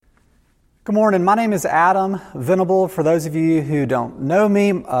Good morning. My name is Adam Venable. For those of you who don't know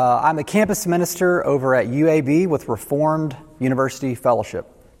me, I'm the campus minister over at UAB with Reformed University Fellowship.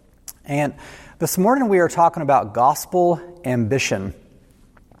 And this morning we are talking about gospel ambition.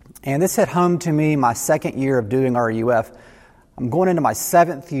 And this hit home to me my second year of doing RUF. I'm going into my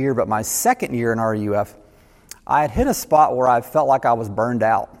seventh year, but my second year in RUF, I had hit a spot where I felt like I was burned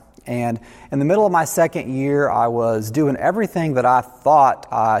out. And in the middle of my second year, I was doing everything that I thought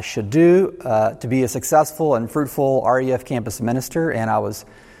I should do to be a successful and fruitful RUF campus minister. And I was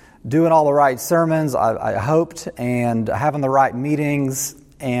doing all the right sermons, I hoped, and having the right meetings,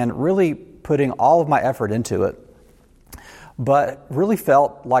 and really putting all of my effort into it. But really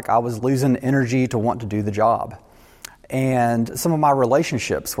felt like I was losing energy to want to do the job. And some of my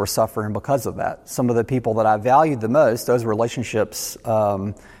relationships were suffering because of that. Some of the people that I valued the most, those relationships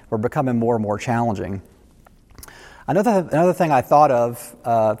were becoming more and more challenging. Another thing I thought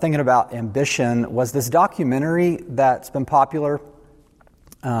of, thinking about ambition, was this documentary that's been popular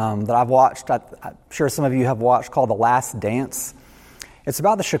that I've watched. I'm sure some of you have watched, called The Last Dance. It's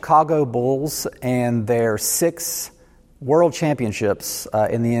about the Chicago Bulls and their 6 world championships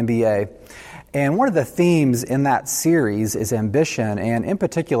in the NBA. And one of the themes in that series is ambition, and in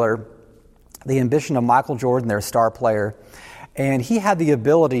particular, the ambition of Michael Jordan, their star player. And he had the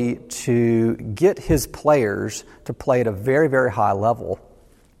ability to get his players to play at a very, very high level.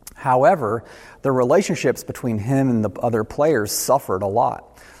 However, the relationships between him and the other players suffered a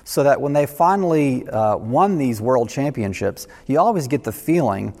lot. So that when they finally won these world championships, you always get the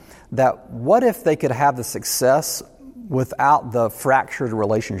feeling that what if they could have the success without the fractured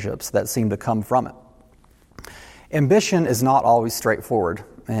relationships that seem to come from it? Ambition is not always straightforward,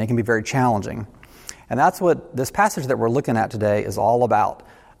 and it can be very challenging. And that's what this passage that we're looking at today is all about.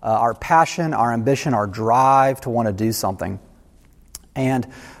 Our passion, our ambition, our drive to want to do something. And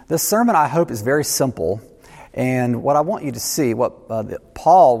this sermon, I hope, is very simple. And what I want you to see, what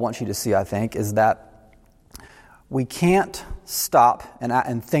Paul wants you to see, I think, is that we can't stop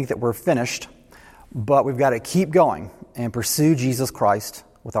and think that we're finished, but we've got to keep going and pursue Jesus Christ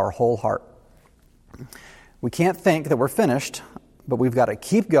with our whole heart. We can't think that we're finished, but we've got to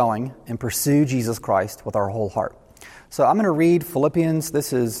keep going and pursue Jesus Christ with our whole heart. So I'm going to read Philippians.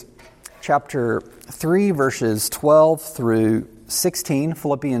 This is chapter 3, verses 12 through 16.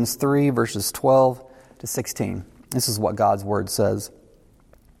 Philippians 3, verses 12 to 16. This is what God's Word says.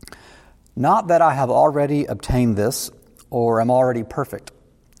 Not that I have already obtained this, or am already perfect,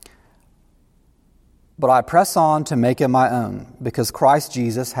 but I press on to make it my own, because Christ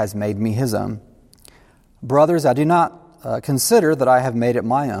Jesus has made me His own. Brothers, I do not consider that I have made it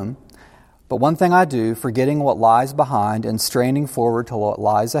my own, but one thing I do, forgetting what lies behind and straining forward to what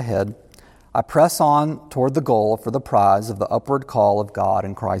lies ahead, I press on toward the goal for the prize of the upward call of God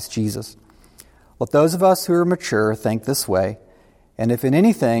in Christ Jesus. Let those of us who are mature think this way, and if in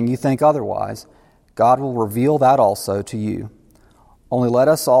anything you think otherwise, God will reveal that also to you. Only let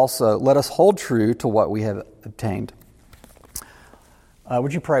us hold true to what we have obtained.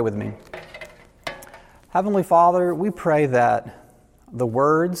 Would you pray with me? Heavenly Father, we pray that the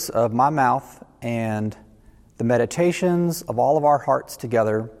words of my mouth and the meditations of all of our hearts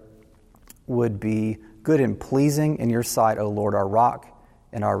together would be good and pleasing in your sight, O Lord, our rock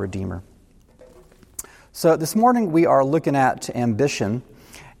and our Redeemer. So this morning we are looking at ambition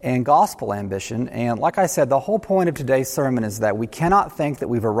and gospel ambition. And like I said, the whole point of today's sermon is that we cannot think that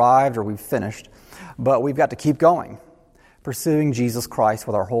we've arrived or we've finished, but we've got to keep going, pursuing Jesus Christ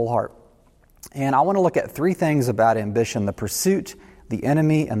with our whole heart. And I want to look at 3 things about ambition: the pursuit, the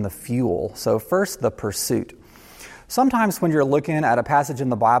enemy, and the fuel. So first, the pursuit. Sometimes when you're looking at a passage in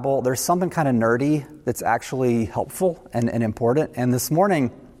the Bible, there's something kind of nerdy that's actually helpful and important. And this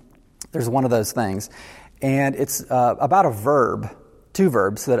morning, there's one of those things. And it's about a verb, 2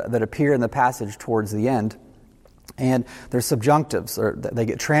 verbs that appear in the passage towards the end. And they're subjunctives, or they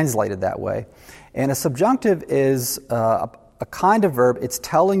get translated that way. And a subjunctive is a kind of verb. It's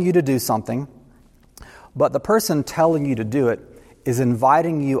telling you to do something, but the person telling you to do it is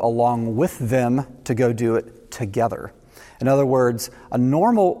inviting you along with them to go do it together. In other words, a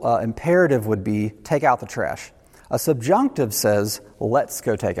normal imperative would be, take out the trash. A subjunctive says, let's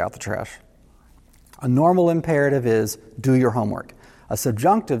go take out the trash. A normal imperative is, do your homework. A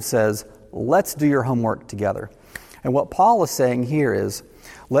subjunctive says, let's do your homework together. And what Paul is saying here is,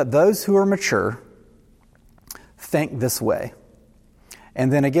 let those who are mature think this way.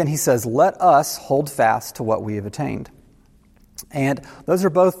 And then again, he says, let us hold fast to what we have attained. And those are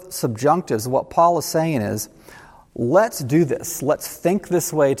both subjunctives. What Paul is saying is, let's do this. Let's think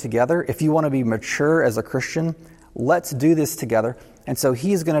this way together. If you want to be mature as a Christian, let's do this together. And so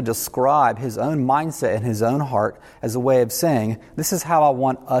he's going to describe his own mindset and his own heart as a way of saying, this is how I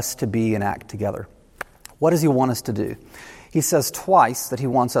want us to be and act together. What does he want us to do? He says twice that he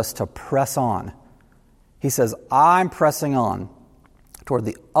wants us to press on. He says, I'm pressing on toward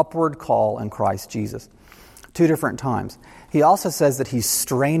the upward call in Christ Jesus. 2 different times. He also says that he's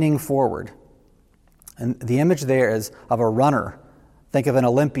straining forward. And the image there is of a runner. Think of an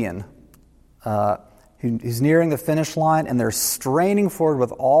Olympian who's nearing the finish line, and they're straining forward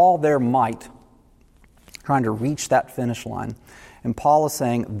with all their might, trying to reach that finish line. And Paul is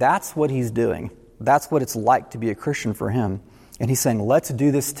saying that's what he's doing. That's what it's like to be a Christian for him. And he's saying, let's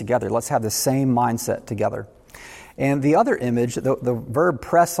do this together. Let's have the same mindset together. And the other image, the verb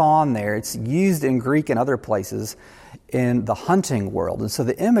press on there, it's used in Greek and other places in the hunting world. And so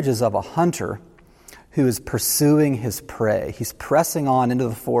the image is of a hunter who is pursuing his prey. He's pressing on into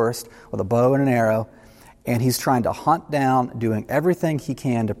the forest with a bow and an arrow, and he's trying to hunt down, doing everything he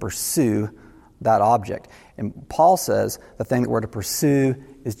can to pursue that object. And Paul says the thing that we're to pursue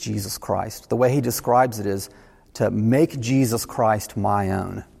is Jesus Christ. The way he describes it is to make Jesus Christ my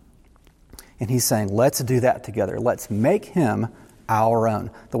own. And he's saying, let's do that together. Let's make him our own,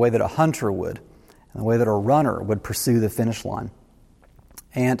 the way that a hunter would, and the way that a runner would pursue the finish line.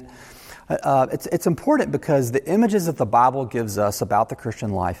 And it's important because the images that the Bible gives us about the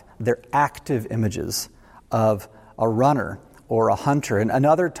Christian life, they're active images of a runner or a hunter. And in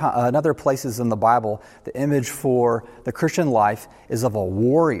other places in the Bible, the image for the Christian life is of a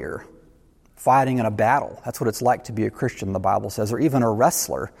warrior fighting in a battle. That's what it's like to be a Christian, the Bible says, or even a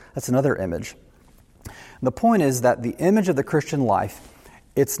wrestler. That's another image. The point is that the image of the Christian life,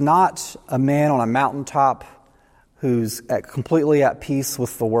 it's not a man on a mountaintop who's completely at peace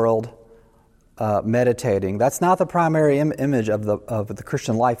with the world, meditating. That's not the primary image of the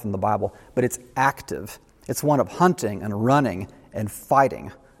Christian life in the Bible, but it's active. It's one of hunting and running and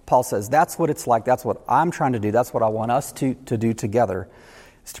fighting. Paul says that's what it's like. That's what I'm trying to do. That's what I want us to do together,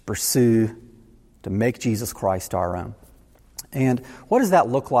 is to pursue, to make Jesus Christ our own. And what does that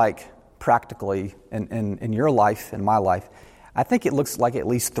look like practically in your life, in my life? I think it looks like at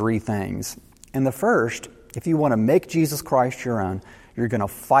least 3 things. And the first, if you want to make Jesus Christ your own, you're going to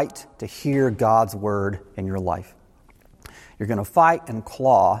fight to hear God's word in your life. You're going to fight and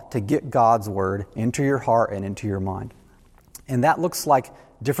claw to get God's word into your heart and into your mind. And that looks like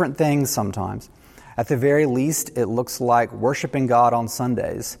different things sometimes. At the very least, it looks like worshiping God on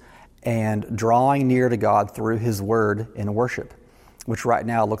Sundays and drawing near to God through His word in worship, which right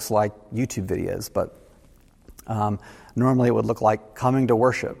now looks like YouTube videos, but normally it would look like coming to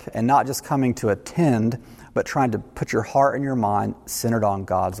worship, and not just coming to attend, but trying to put your heart and your mind centered on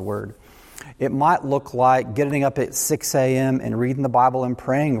God's word. It might look like getting up at 6 a.m. and reading the Bible and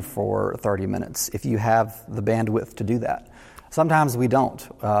praying for 30 minutes if you have the bandwidth to do that. Sometimes we don't.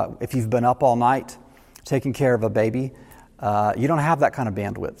 If you've been up all night taking care of a baby, you don't have that kind of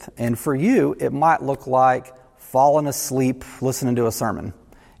bandwidth. And for you, it might look like falling asleep listening to a sermon,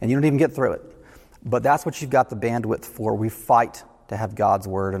 and you don't even get through it. But that's what you've got the bandwidth for. We fight to have God's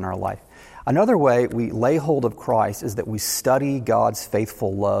word in our life. Another way we lay hold of Christ is that we study God's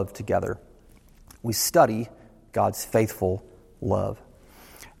faithful love together. We study God's faithful love.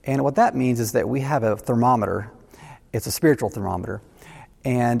 And what that means is that we have a thermometer. It's a spiritual thermometer.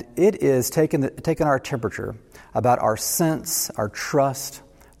 And it is taking our temperature about our sense, our trust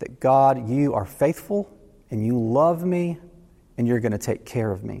that God, you are faithful and you love me and you're going to take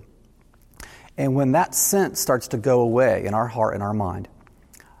care of me. And when that sense starts to go away in our heart and our mind,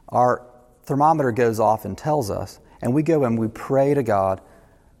 our thermometer goes off and tells us, and we go and we pray to God,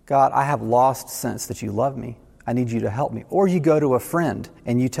 God, I have lost sense that you love me. I need you to help me. Or you go to a friend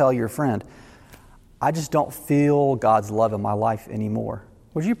and you tell your friend, I just don't feel God's love in my life anymore.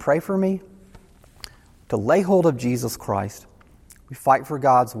 Would you pray for me? To lay hold of Jesus Christ, we fight for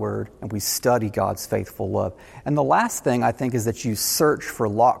God's word and we study God's faithful love. And the last thing I think is that you search for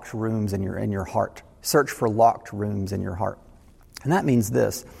locked rooms in your heart. Search for locked rooms in your heart. And that means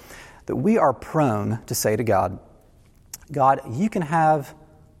this, that we are prone to say to God, God, you can have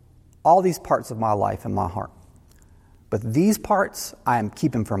all these parts of my life in my heart, but these parts I am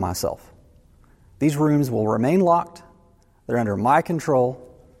keeping for myself. These rooms will remain locked. They're under my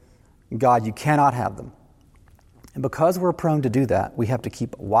control. God, you cannot have them. And because we're prone to do that, we have to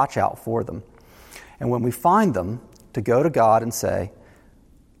keep watch out for them. And when we find them, to go to God and say,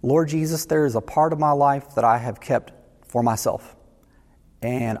 Lord Jesus, there is a part of my life that I have kept for myself,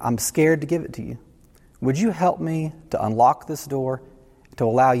 and I'm scared to give it to you. Would you help me to unlock this door, to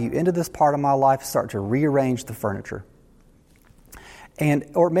allow you into this part of my life, start to rearrange the furniture?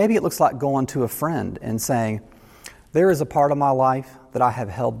 Or maybe it looks like going to a friend and saying, There is a part of my life that I have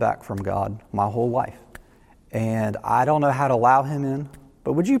held back from God my whole life. And I don't know how to allow Him in,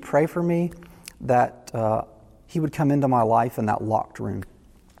 but would you pray for me that He would come into my life in that locked room?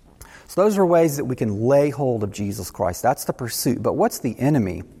 So those are ways that we can lay hold of Jesus Christ. That's the pursuit. But what's the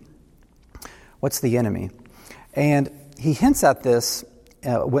enemy? What's the enemy? And he hints at this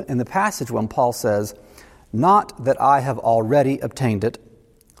in the passage when Paul says, "Not that I have already obtained it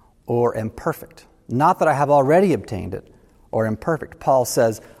or am perfect." Not that I have already obtained it or am perfect. Paul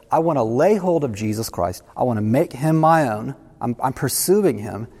says, I want to lay hold of Jesus Christ. I want to make Him my own. I'm pursuing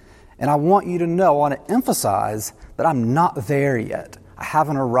Him. And I want you to know, I want to emphasize that I'm not there yet. I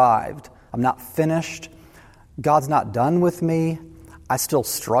haven't arrived. I'm not finished. God's not done with me. I still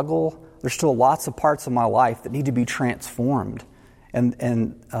struggle. There's still lots of parts of my life that need to be transformed.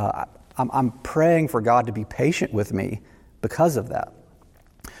 And I'm praying for God to be patient with me because of that.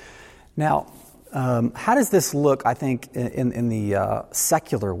 Now, how does this look, I think, in the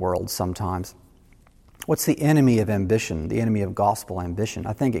secular world sometimes? What's the enemy of ambition, the enemy of gospel ambition?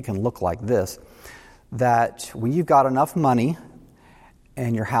 I think it can look like this, that when you've got enough money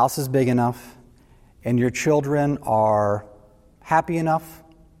and your house is big enough and your children are happy enough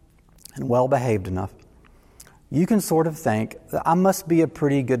and well-behaved enough, you can sort of think that I must be a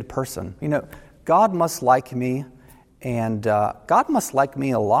pretty good person. You know, God must like me, and God must like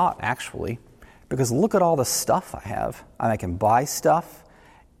me a lot, actually, because look at all the stuff I have. I can buy stuff,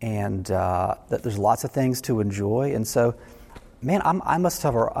 and that there's lots of things to enjoy. And so, man, I must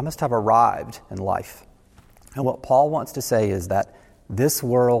have arrived in life. And what Paul wants to say is that this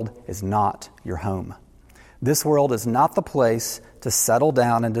world is not your home. This world is not the place to settle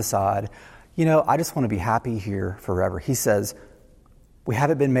down and decide, you know, I just want to be happy here forever. He says, we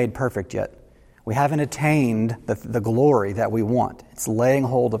haven't been made perfect yet. We haven't attained the glory that we want. It's laying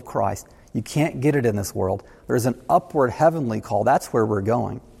hold of Christ. You can't get it in this world. There's an upward heavenly call. That's where we're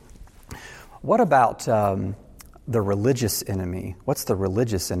going. What about the religious enemy? What's the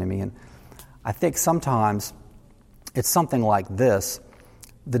religious enemy? And I think sometimes it's something like this.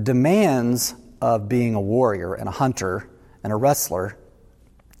 The demands of being a warrior and a hunter and a wrestler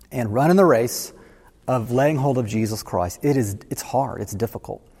and running the race of laying hold of Jesus Christ, it's hard, it's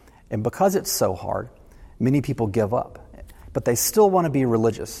difficult. And because it's so hard, many people give up. But they still want to be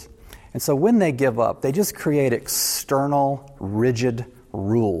religious. And so when they give up, they just create external, rigid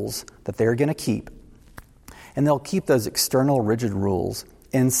rules that they're going to keep. And they'll keep those external, rigid rules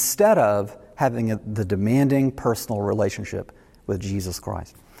instead of having the demanding personal relationship with Jesus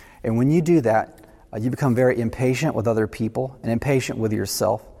Christ. And when you do that, you become very impatient with other people and impatient with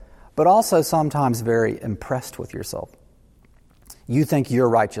yourself, but also sometimes very impressed with yourself. You think you're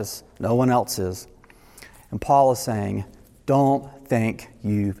righteous, no one else is. And Paul is saying, don't think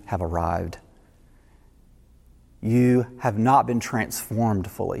you have arrived. You have not been transformed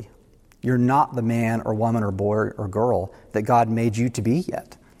fully. You're not the man or woman or boy or girl that God made you to be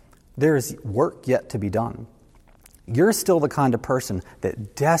yet. There is work yet to be done. You're still the kind of person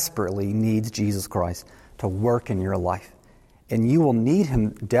that desperately needs Jesus Christ to work in your life. And you will need Him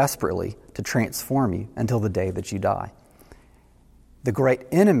desperately to transform you until the day that you die. The great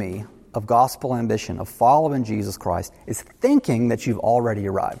enemy of gospel ambition, of following Jesus Christ, is thinking that you've already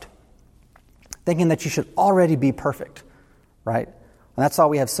arrived. Thinking that you should already be perfect, right? And that's why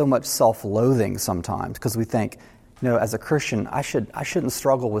we have so much self-loathing sometimes, because we think, you know, as a Christian, I shouldn't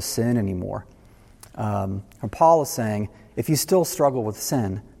struggle with sin anymore. And Paul is saying, if you still struggle with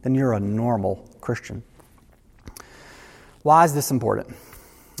sin, then you're a normal Christian. Why is this important?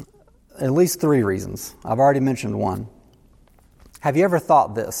 At least 3 reasons. I've already mentioned one. Have you ever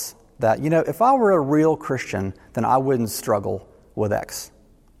thought this? That, you know, if I were a real Christian, then I wouldn't struggle with X,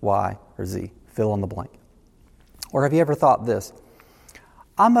 Y, or Z. Fill in the blank. Or have you ever thought this?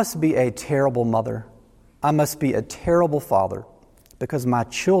 I must be a terrible mother. I must be a terrible father because my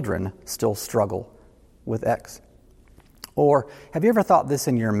children still struggle with X. Or have you ever thought this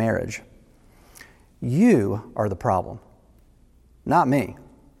in your marriage? You are the problem, not me.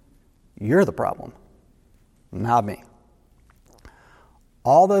 You're the problem, not me.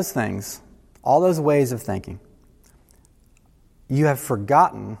 All those things, all those ways of thinking, you have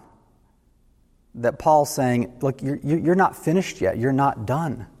forgotten that Paul's saying, look, you're not finished yet. You're not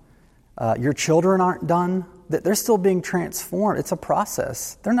done. Your children aren't done. They're still being transformed. It's a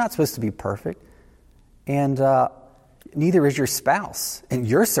process. They're not supposed to be perfect. And neither is your spouse. And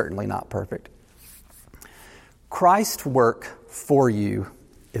you're certainly not perfect. Christ's work for you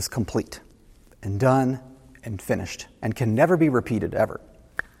is complete and done and finished and can never be repeated ever.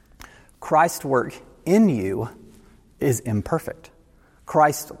 Christ's work in you is imperfect.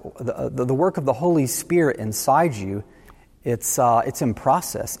 Christ, the work of the Holy Spirit inside you, it's in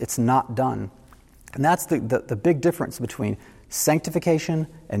process. It's not done. And that's the big difference between sanctification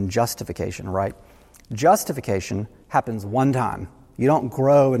and justification, right? Justification happens one time. You don't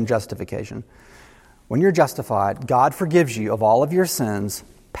grow in justification. When you're justified, God forgives you of all of your sins,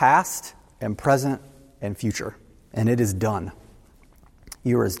 past and present and future, and it is done.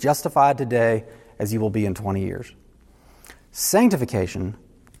 You are as justified today as you will be in 20 years. Sanctification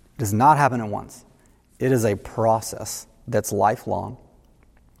does not happen at once. It is a process that's lifelong.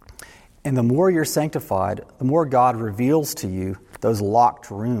 And the more you're sanctified, the more God reveals to you those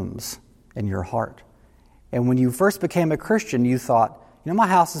locked rooms in your heart. And when you first became a Christian, you thought, my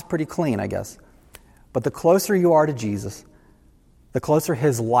house is pretty clean, I guess. But the closer you are to Jesus, the closer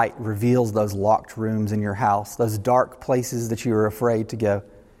His light reveals those locked rooms in your house, those dark places that you were afraid to go.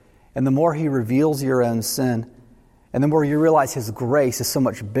 And the more He reveals your own sin, and the more you realize His grace is so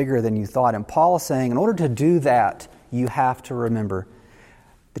much bigger than you thought. And Paul is saying, in order to do that, you have to remember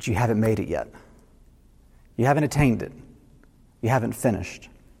that you haven't made it yet. You haven't attained it. You haven't finished.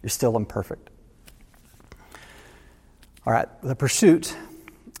 You're still imperfect. All right, the pursuit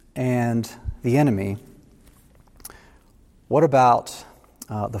and the enemy. What about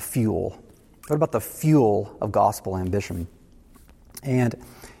the fuel? What about the fuel of gospel ambition? And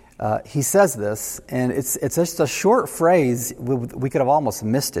he says this, and it's just a short phrase. We could have almost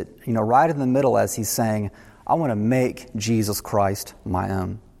missed it, right in the middle as he's saying, I want to make Jesus Christ my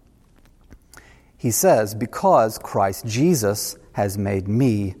own. He says, because Christ Jesus has made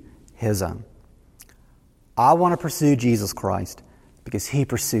me His own. I want to pursue Jesus Christ because He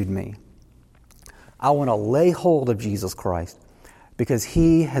pursued me. I want to lay hold of Jesus Christ because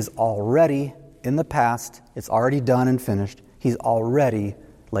He has already, in the past, it's already done and finished. He's already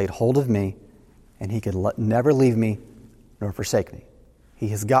laid hold of me, and He could never leave me nor forsake me. He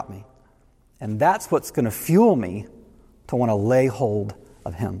has got me. And that's what's going to fuel me to want to lay hold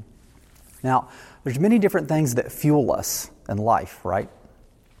of Him. Now, there's many different things that fuel us in life, right?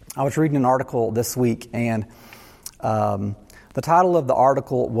 I was reading an article this week, and the title of the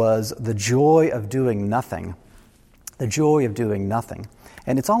article was The Joy of Doing Nothing. The Joy of Doing Nothing.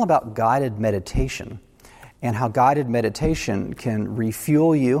 And it's all about guided meditation and how guided meditation can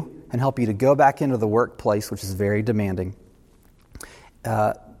refuel you and help you to go back into the workplace, which is very demanding.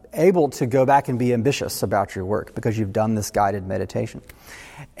 Able to go back and be ambitious about your work because you've done this guided meditation.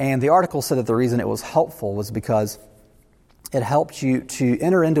 And the article said that the reason it was helpful was because it helped you to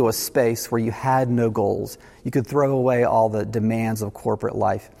enter into a space where you had no goals. You could throw away all the demands of corporate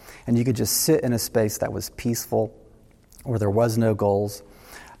life, and you could just sit in a space that was peaceful, where there was no goals.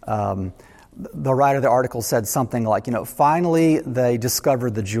 The writer of the article said something like, finally they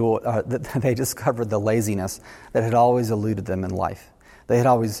discovered the joy, they discovered the laziness that had always eluded them in life. They had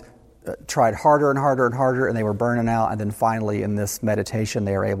always tried harder and harder and harder, and they were burning out, and then finally in this meditation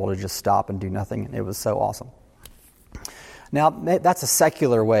they were able to just stop and do nothing, and it was so awesome. Now, that's a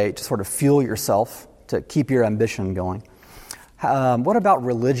secular way to sort of fuel yourself, to keep your ambition going. What about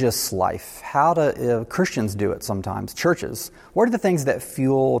religious life? How do Christians do it sometimes? Churches. What are the things that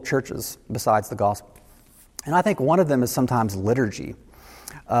fuel churches besides the gospel? And I think one of them is sometimes liturgy.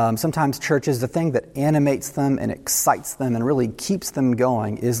 Sometimes churches, the thing that animates them and excites them and really keeps them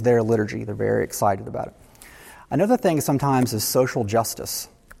going is their liturgy. They're very excited about it. Another thing sometimes is social justice.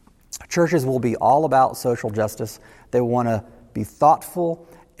 Churches will be all about social justice. They want to be thoughtful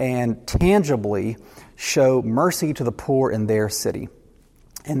and tangibly show mercy to the poor in their city.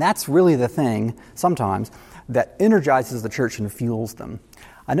 And that's really the thing, sometimes, that energizes the church and fuels them.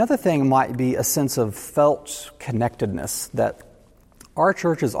 Another thing might be a sense of felt connectedness, that our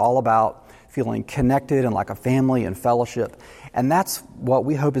church is all about feeling connected and like a family and fellowship. And that's what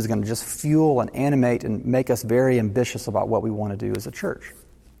we hope is going to just fuel and animate and make us very ambitious about what we want to do as a church.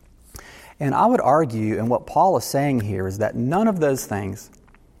 And I would argue, and what Paul is saying here, is that none of those things,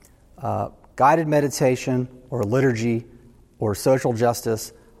 guided meditation or liturgy or social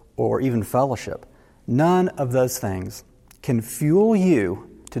justice or even fellowship, none of those things can fuel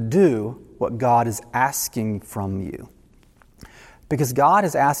you to do what God is asking from you. Because God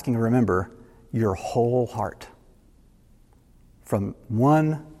is asking, remember, your whole heart. From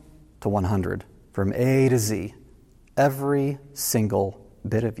 1 to 100, from A to Z, every single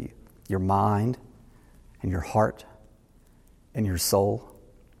bit of you. Your mind and your heart and your soul.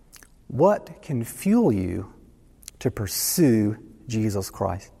 What can fuel you to pursue Jesus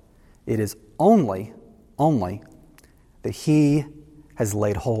Christ? It is only that He has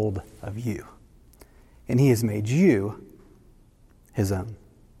laid hold of you. And He has made you His own.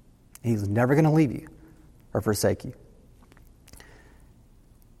 He's never going to leave you or forsake you.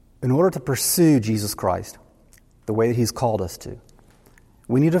 In order to pursue Jesus Christ the way that He's called us to,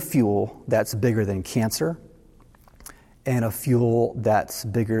 we need a fuel that's bigger than cancer and a fuel that's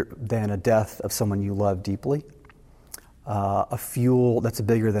bigger than a death of someone you love deeply, a fuel that's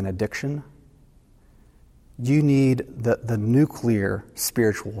bigger than addiction. You need the nuclear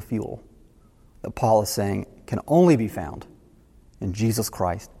spiritual fuel that Paul is saying can only be found in Jesus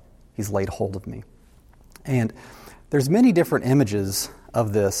Christ. He's laid hold of me. And there's many different images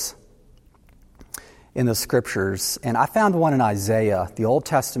of this in the Scriptures, and I found one in Isaiah. The Old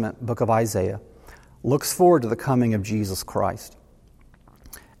Testament book of Isaiah looks forward to the coming of Jesus Christ.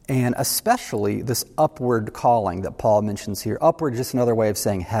 And especially this upward calling that Paul mentions here. Upward is just another way of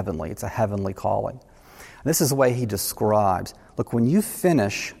saying heavenly. It's a heavenly calling. And this is the way he describes, look, when you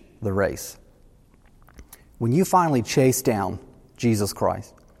finish the race, when you finally chase down Jesus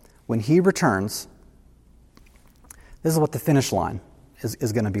Christ, when He returns, this is what the finish line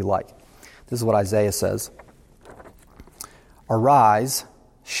is going to be like. This is what Isaiah says. Arise,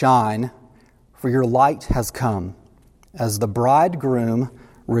 shine, for your light has come. As the bridegroom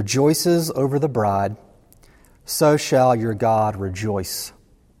rejoices over the bride, so shall your God rejoice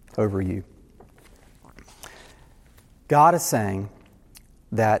over you. God is saying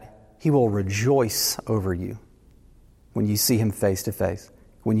that He will rejoice over you when you see Him face to face,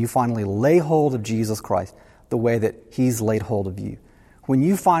 when you finally lay hold of Jesus Christ the way that He's laid hold of you. When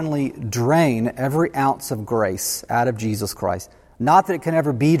you finally drain every ounce of grace out of Jesus Christ, not that it can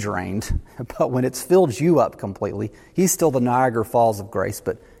ever be drained, but when it's filled you up completely, He's still the Niagara Falls of grace,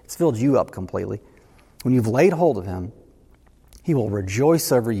 but it's filled you up completely. When you've laid hold of Him, He will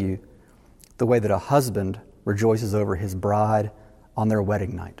rejoice over you the way that a husband rejoices over his bride on their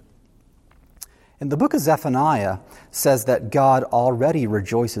wedding night. And the book of Zephaniah says that God already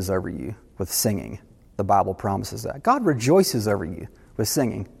rejoices over you with singing. The Bible promises that. God rejoices over you with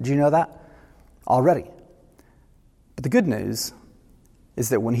singing. Did you know that? Already. But the good news is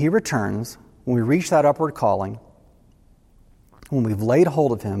that when He returns, when we reach that upward calling, when we've laid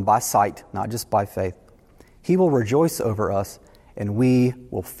hold of Him by sight, not just by faith, He will rejoice over us and we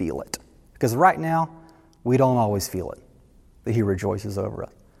will feel it. Because right now, we don't always feel it, that He rejoices over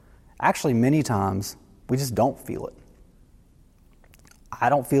us. Actually, many times, we just don't feel it. I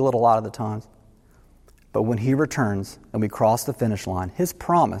don't feel it a lot of the times. But when He returns and we cross the finish line, His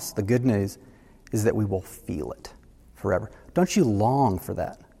promise, the good news, is that we will feel it forever. Don't you long for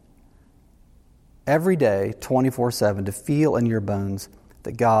that? Every day, 24/7, to feel in your bones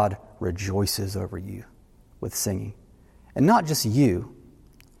that God rejoices over you with singing. And not just you,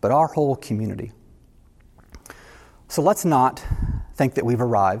 but our whole community. So let's not think that we've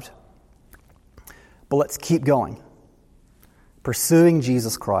arrived, but let's keep going, pursuing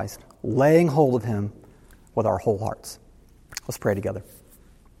Jesus Christ, laying hold of Him with our whole hearts. Let's pray together.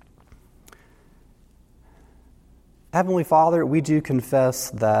 Heavenly Father, we do confess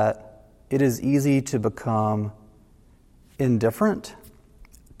that it is easy to become indifferent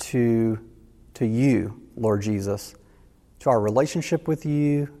to you, Lord Jesus, to our relationship with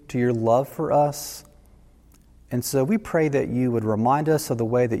you, to your love for us. And so we pray that you would remind us of the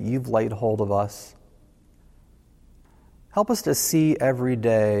way that you've laid hold of us. Help us to see every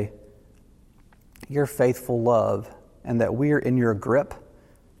day your faithful love and that we are in your grip,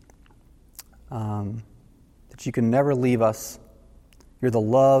 that you can never leave us. You're the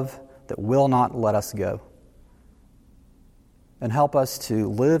love that will not let us go. And help us to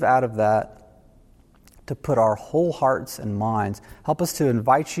live out of that, to put our whole hearts and minds. Help us to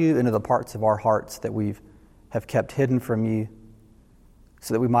invite you into the parts of our hearts that we have kept hidden from you,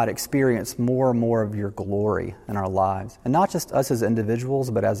 so that we might experience more and more of your glory in our lives. And not just us as individuals,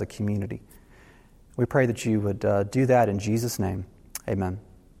 but as a community. We pray that you would do that in Jesus' name. Amen.